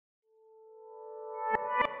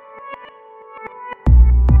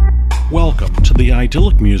Welcome to the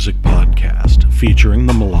Idyllic Music Podcast, featuring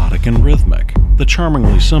the melodic and rhythmic, the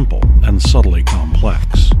charmingly simple and subtly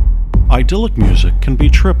complex. Idyllic music can be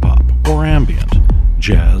trip-hop or ambient,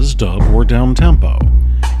 jazz, dub, or down-tempo.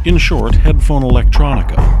 In short, headphone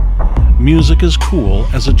electronica. Music is cool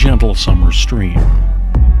as a gentle summer stream.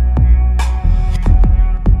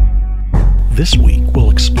 This week,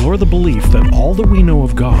 we'll explore the belief that all that we know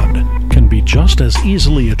of God can be just as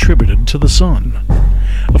easily attributed to the sun.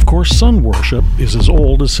 Of course, sun worship is as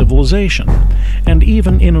old as civilization, and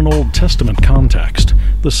even in an Old Testament context,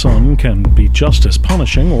 the sun can be just as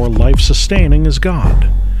punishing or life-sustaining as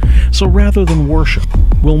God. So rather than worship,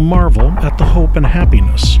 we'll marvel at the hope and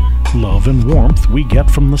happiness, love and warmth we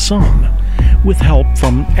get from the sun, with help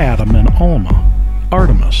from Adam and Alma,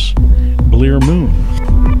 Artemis, Blear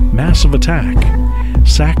Moon, Massive Attack,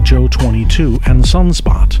 Sac-Joe 22 and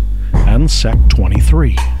Sunspot, and Sec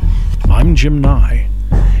 23. I'm Jim Nye.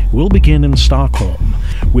 We'll begin in Stockholm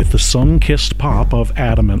with the sun-kissed pop of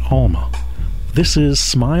Adam and Alma. This is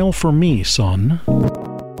Smile for Me, Son.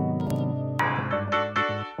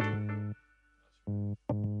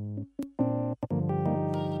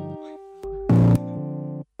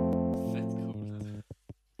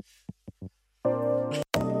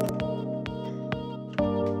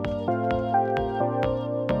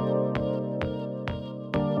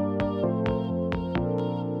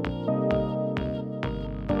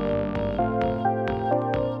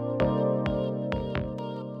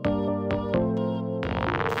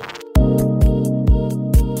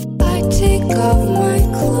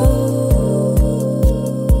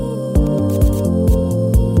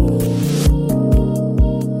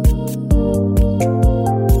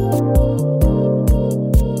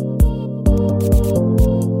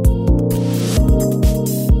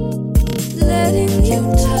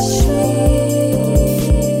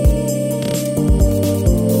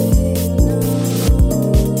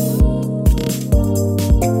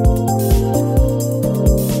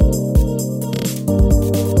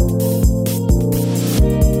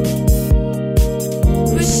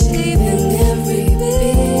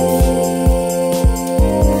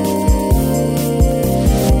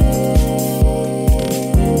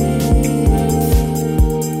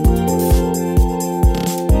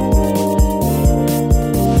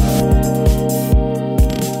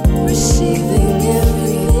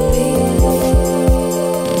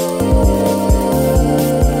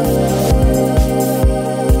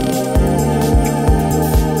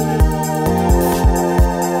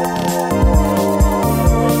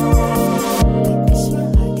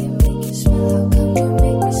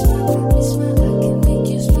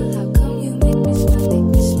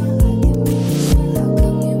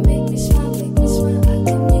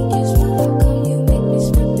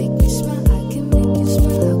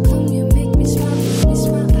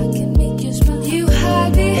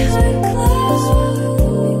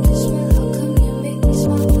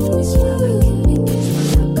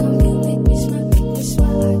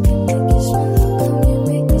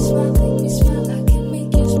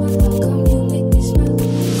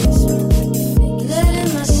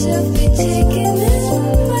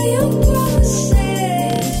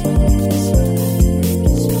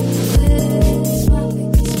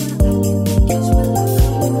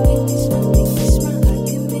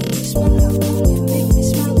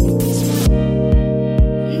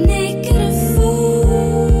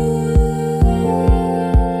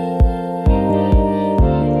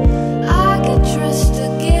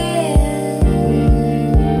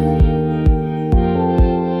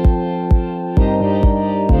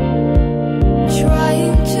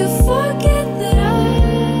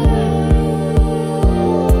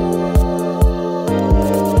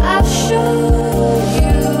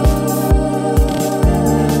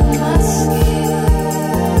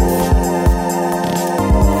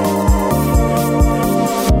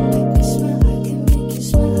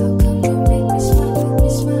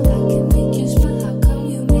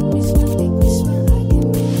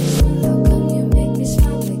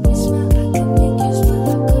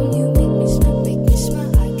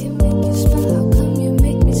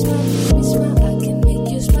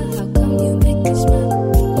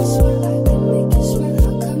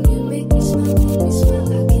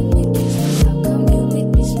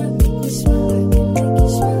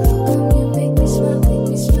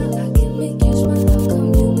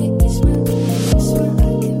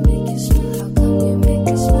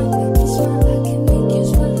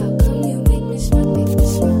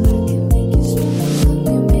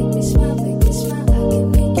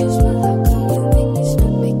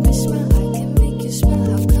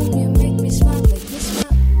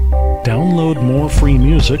 Download more free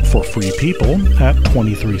music for free people at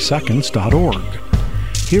 23seconds.org.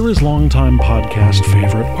 Here is longtime podcast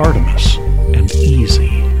favorite Artemis and Easy.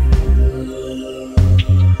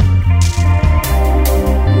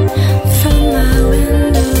 From my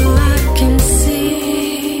window I can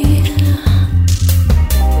see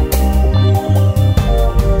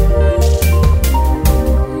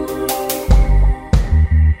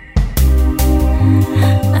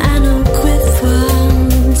an oak with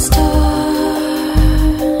one star,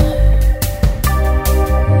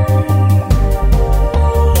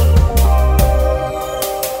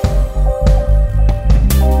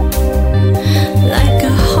 like a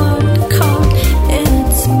heart caught in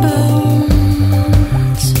its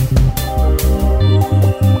bones,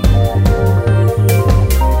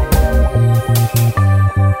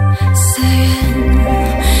 saying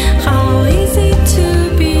how easy to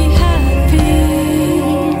be happy,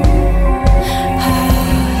 how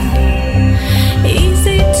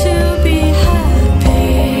easy to be happy.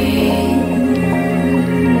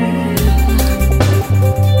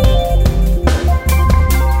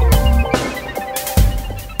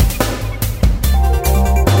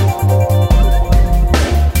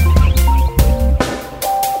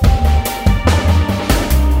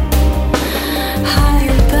 High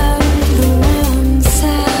above the warm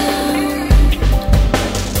sound,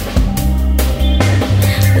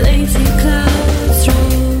 lazy clouds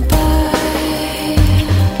roll by.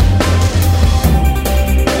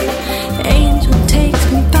 Angel takes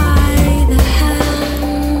me by the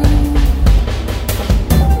hand.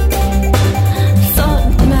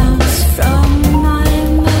 Thought melts from my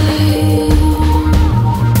mind.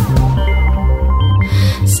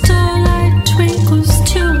 Starlight twinkles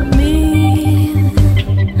to me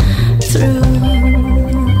through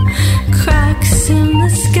cracks in the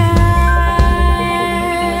sky,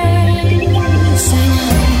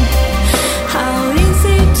 saying how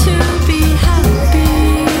easy to be happy,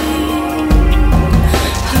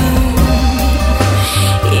 how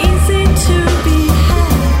easy to be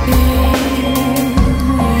happy,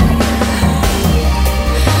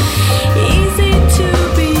 easy to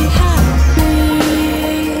be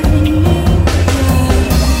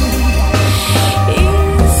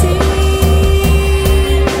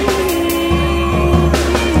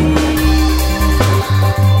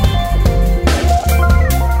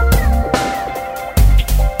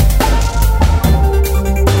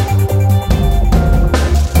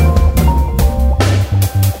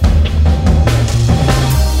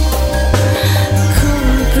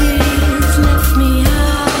Cool breeze lift me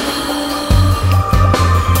up,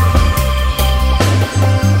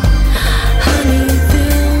 honey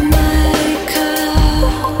fill my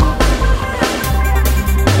cup,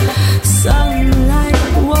 sunlight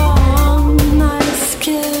warm my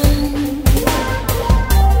skin,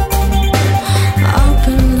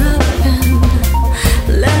 open up and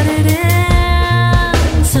let it in.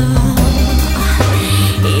 So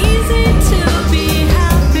easy to be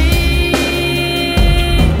happy,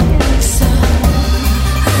 so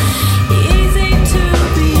easy to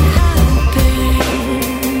be happy,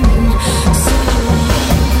 so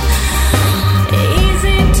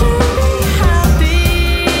easy to be happy,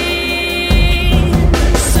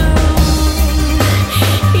 so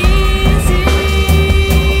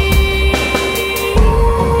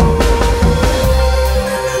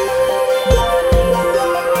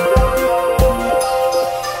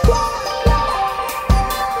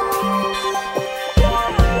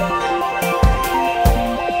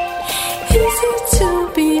easy to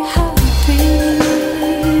be happy.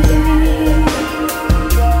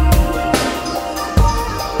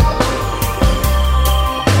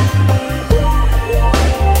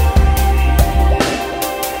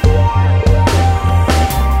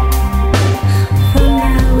 From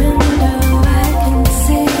my window I can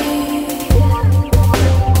see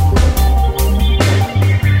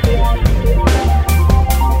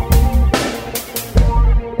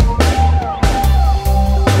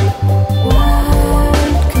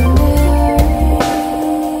wild canary.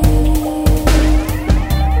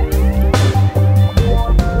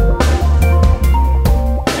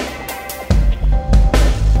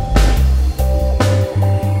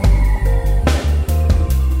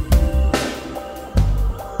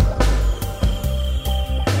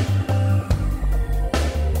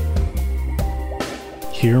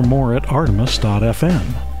 Hear more at artemis.fm.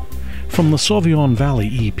 From the Sauvignon Valley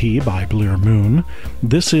EP by Blear Moon,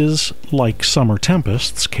 this is Like Summer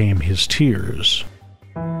Tempests Came His Tears.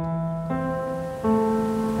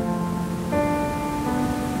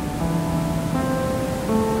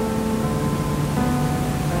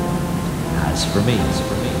 As for me,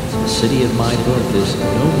 The city of my birth is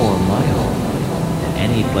no more my home than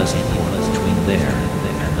any pleasant point between there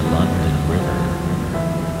and the London River.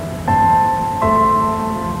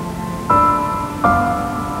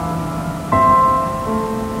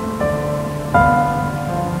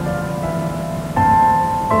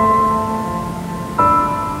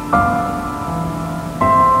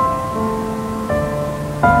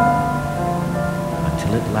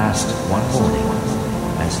 Until at last, one morning,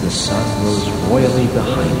 as the sun rose royally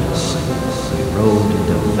behind us, we rode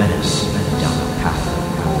into Venice down a path of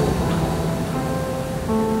gold.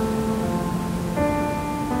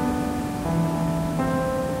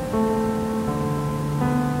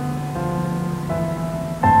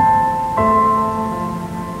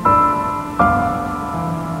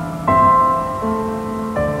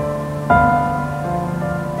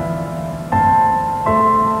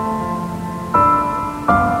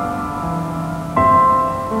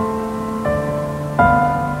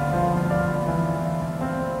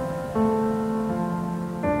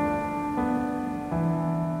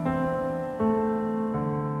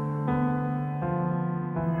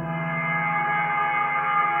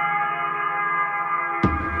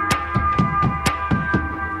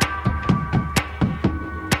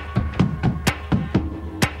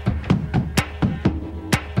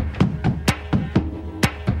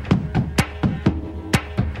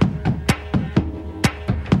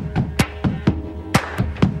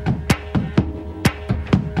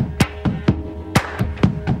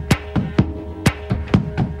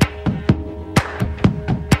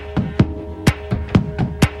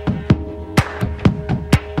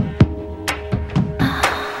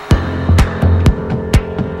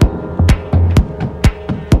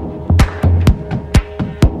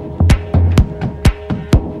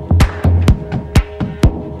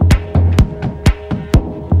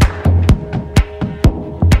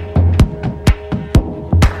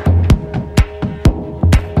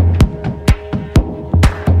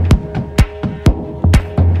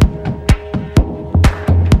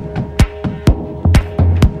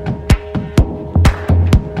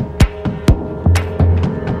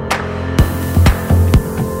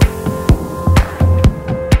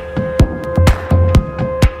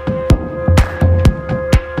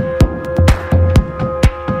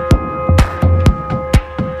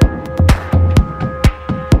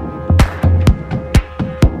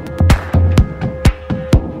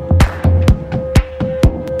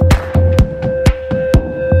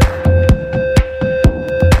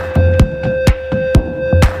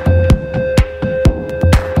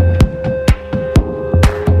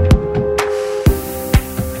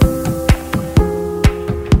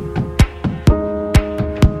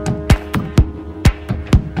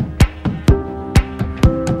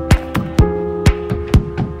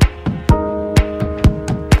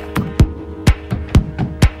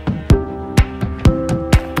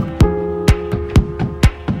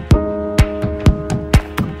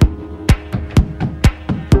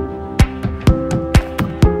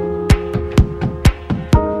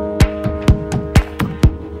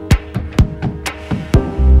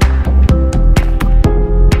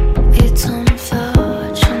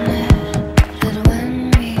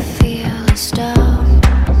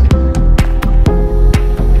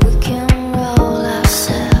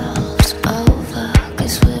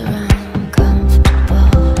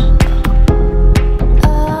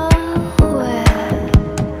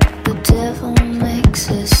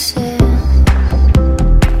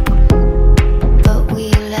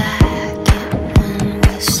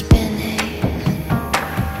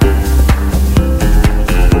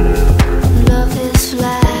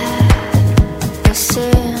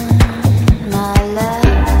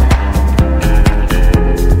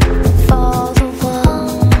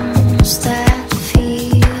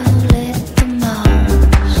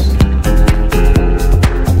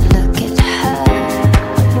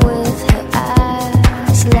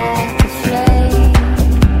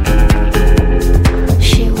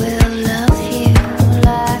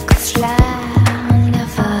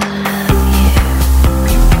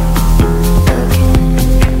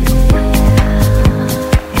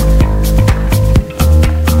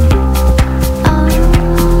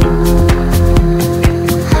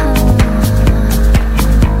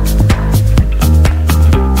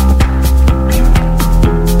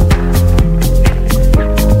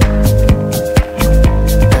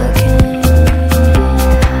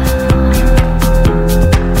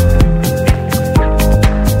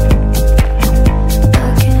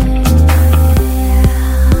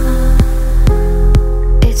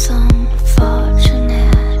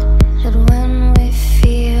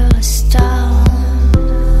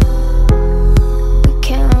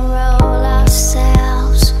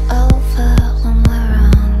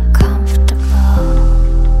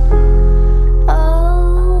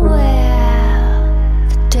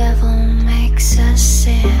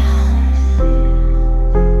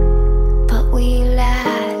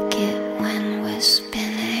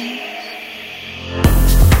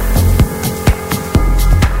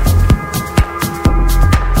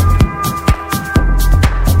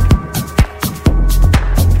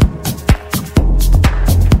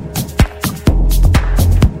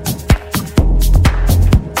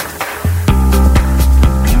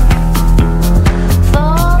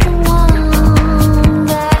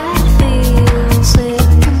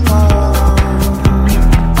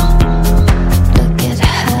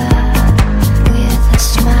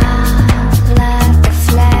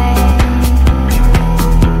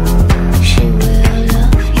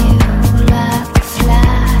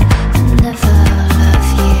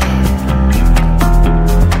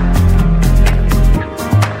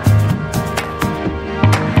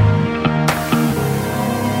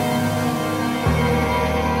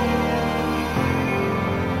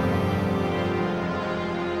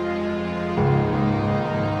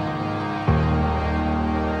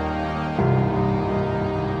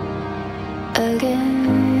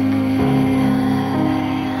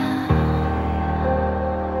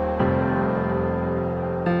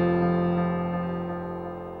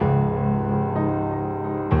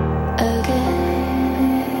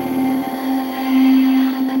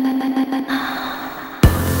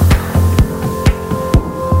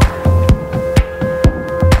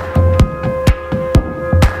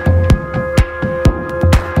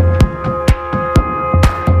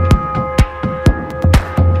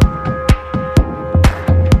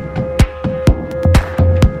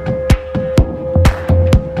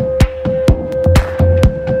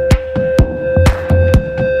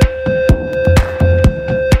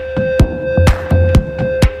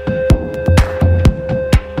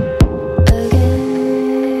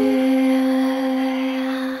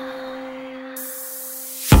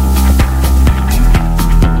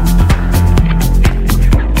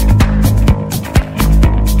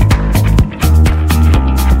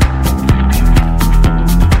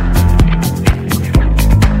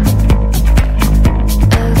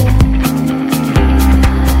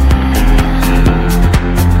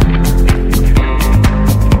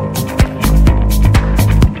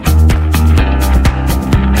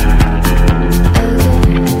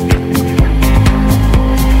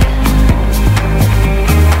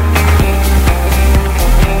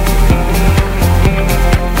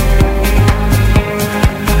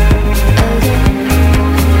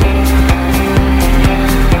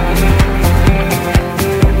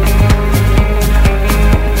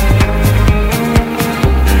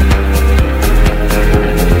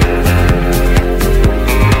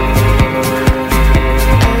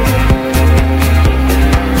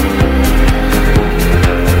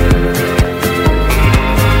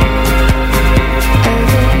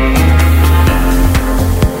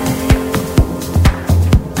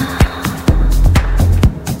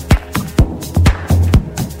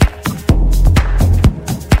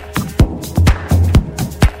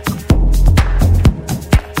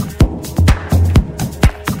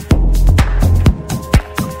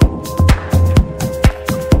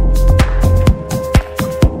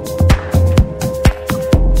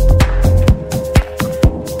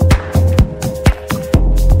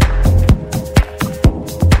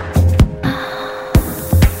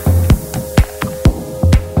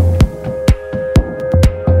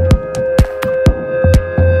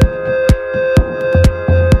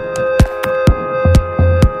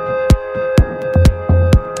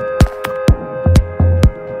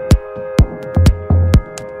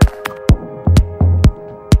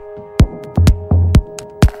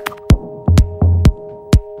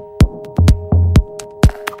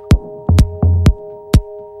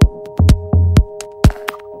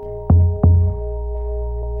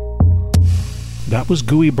 That was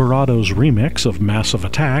Guy Barado's remix of Massive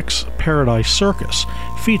Attack's Paradise Circus,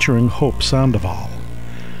 featuring Hope Sandoval.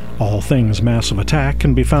 All things Massive Attack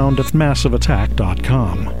can be found at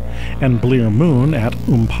massiveattack.com, and Bleer Moon at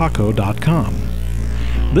umpaco.com.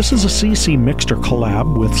 This is a CC Mixter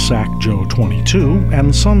collab with SacJoe22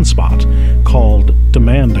 and Sunspot, called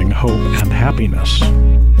Demanding Hope and Happiness.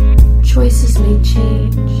 Choices may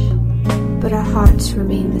change, but our hearts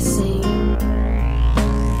remain the same.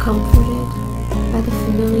 Comforted by the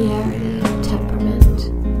familiarity of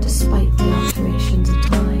temperament, despite the alterations of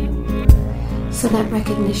time, so that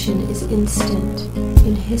recognition is instant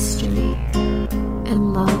in history,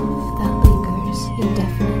 and love that lingers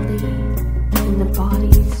indefinitely in the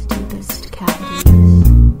body's deepest cavities.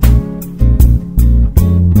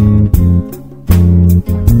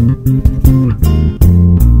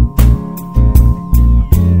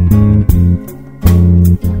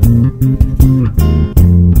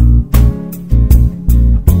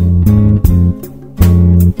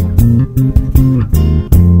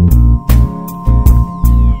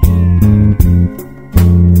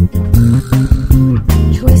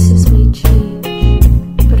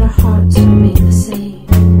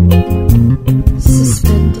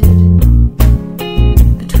 Suspended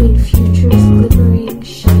between futures glimmering,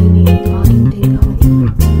 shining light.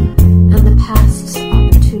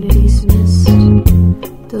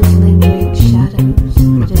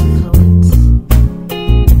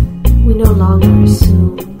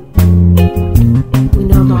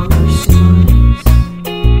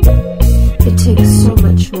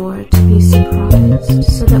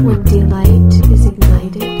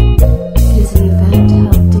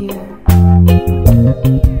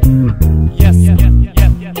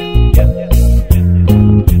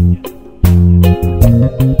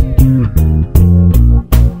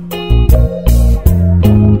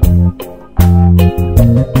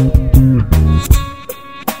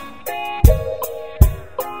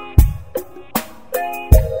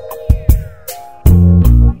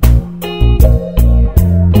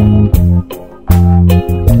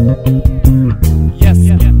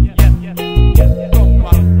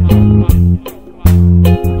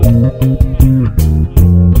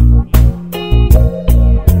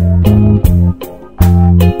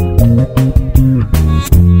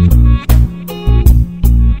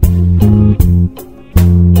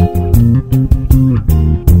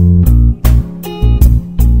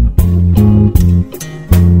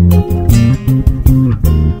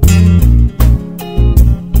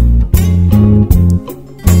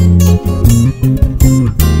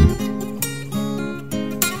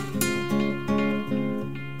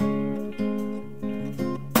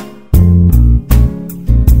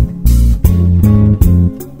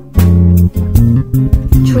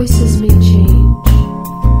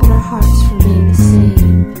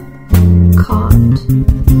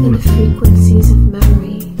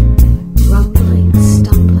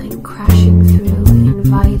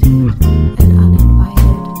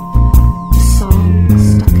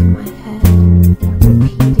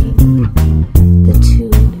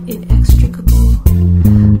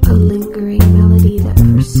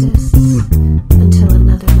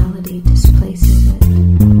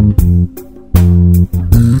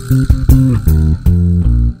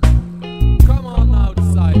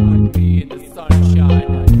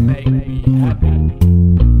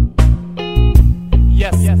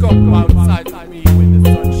 outside me with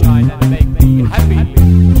the sunshine and make me happy.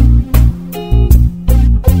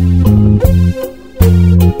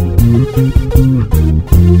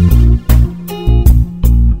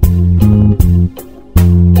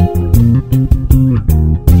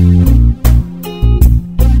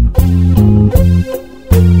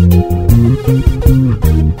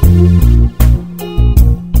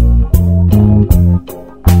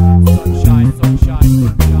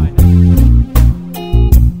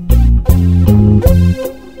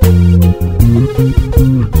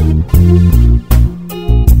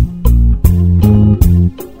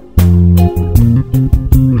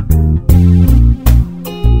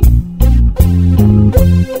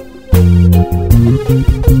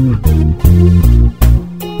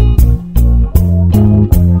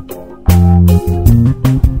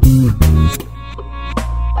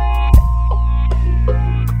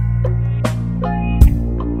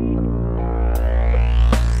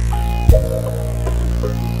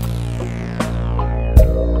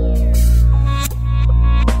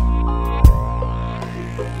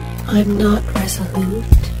 I'm not resolute.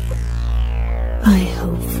 I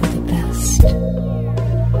hope for the best. I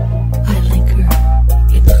linger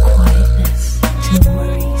in the quietness till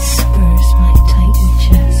worry spurs my tightened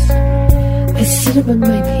chest. I sit among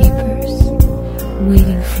my papers,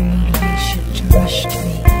 waiting for motivation to rush to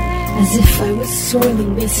me, as if I was sorely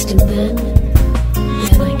missed, and then I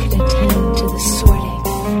could attend to the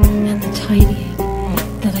sorting and the tidying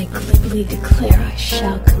that I glibly declare I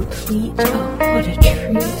shall complete. Oh, what a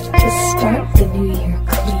treat to start the new year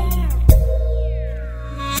clean.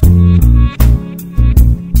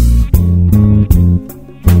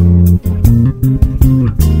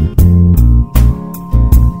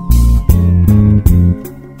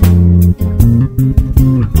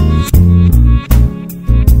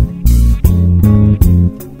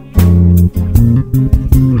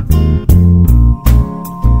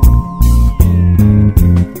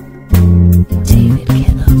 David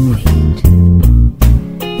cannot wait.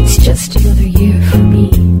 It's just another year for me.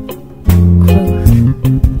 Growth,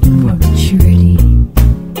 more maturity.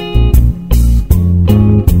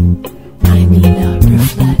 I need not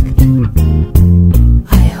reflect.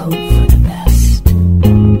 I hope for the best.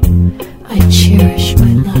 I cherish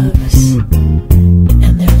my loves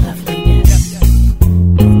and their loveliness.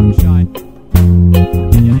 Sunshine.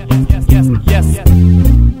 Yes.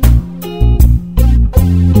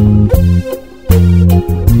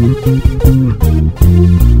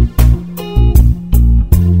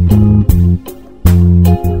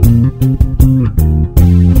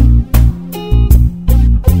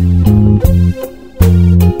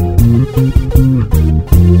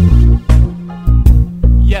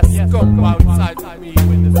 Yes, go outside me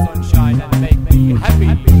with the sunshine and make me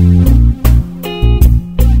happy.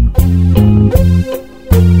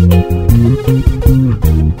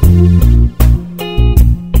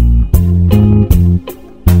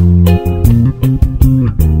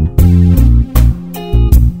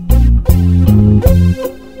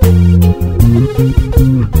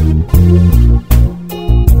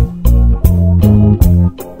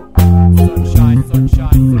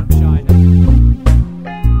 Sunshine.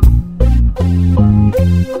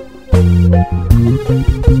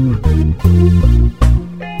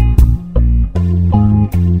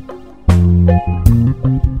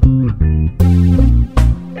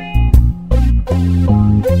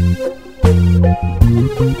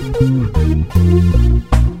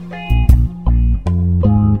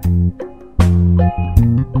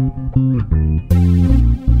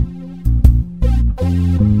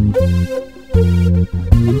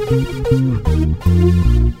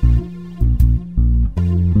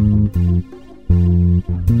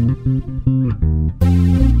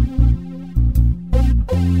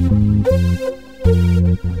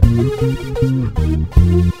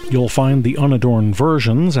 You'll find the unadorned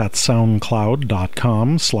versions at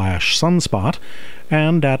soundcloud.com/sunspot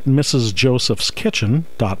and at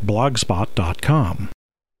mrsjosephskitchen.blogspot.com.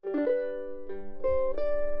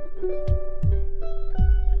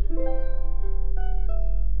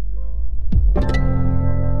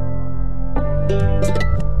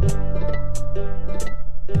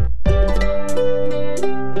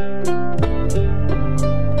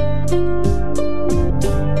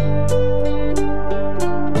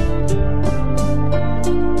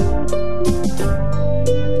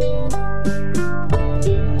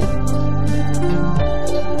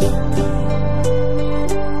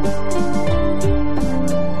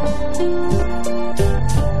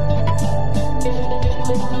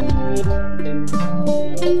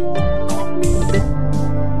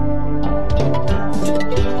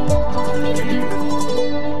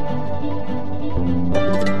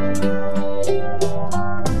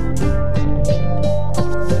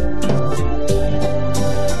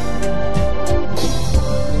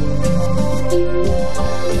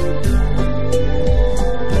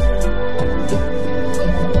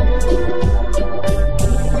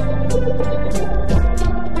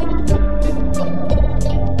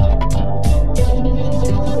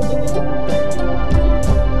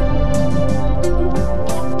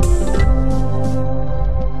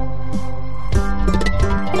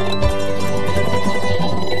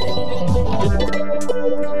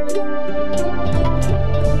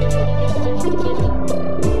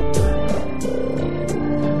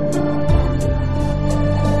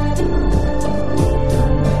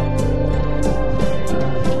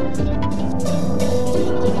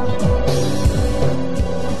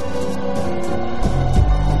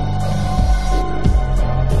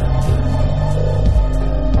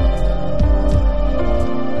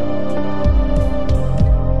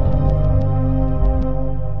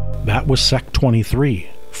 That was Sec 23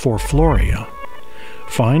 for Floria.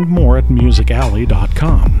 Find more at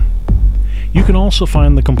musicalley.com. You can also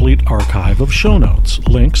find the complete archive of show notes,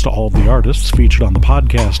 links to all of the artists featured on the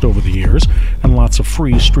podcast over the years, and lots of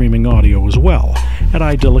free streaming audio as well at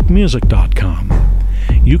idyllicmusic.com.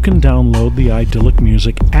 You can download the Idyllic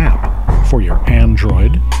Music app for your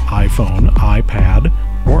Android, iPhone, iPad,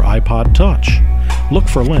 or iPod Touch. Look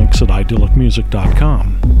for links at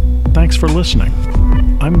idyllicmusic.com. Thanks for listening.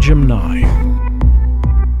 I'm Jim Nye.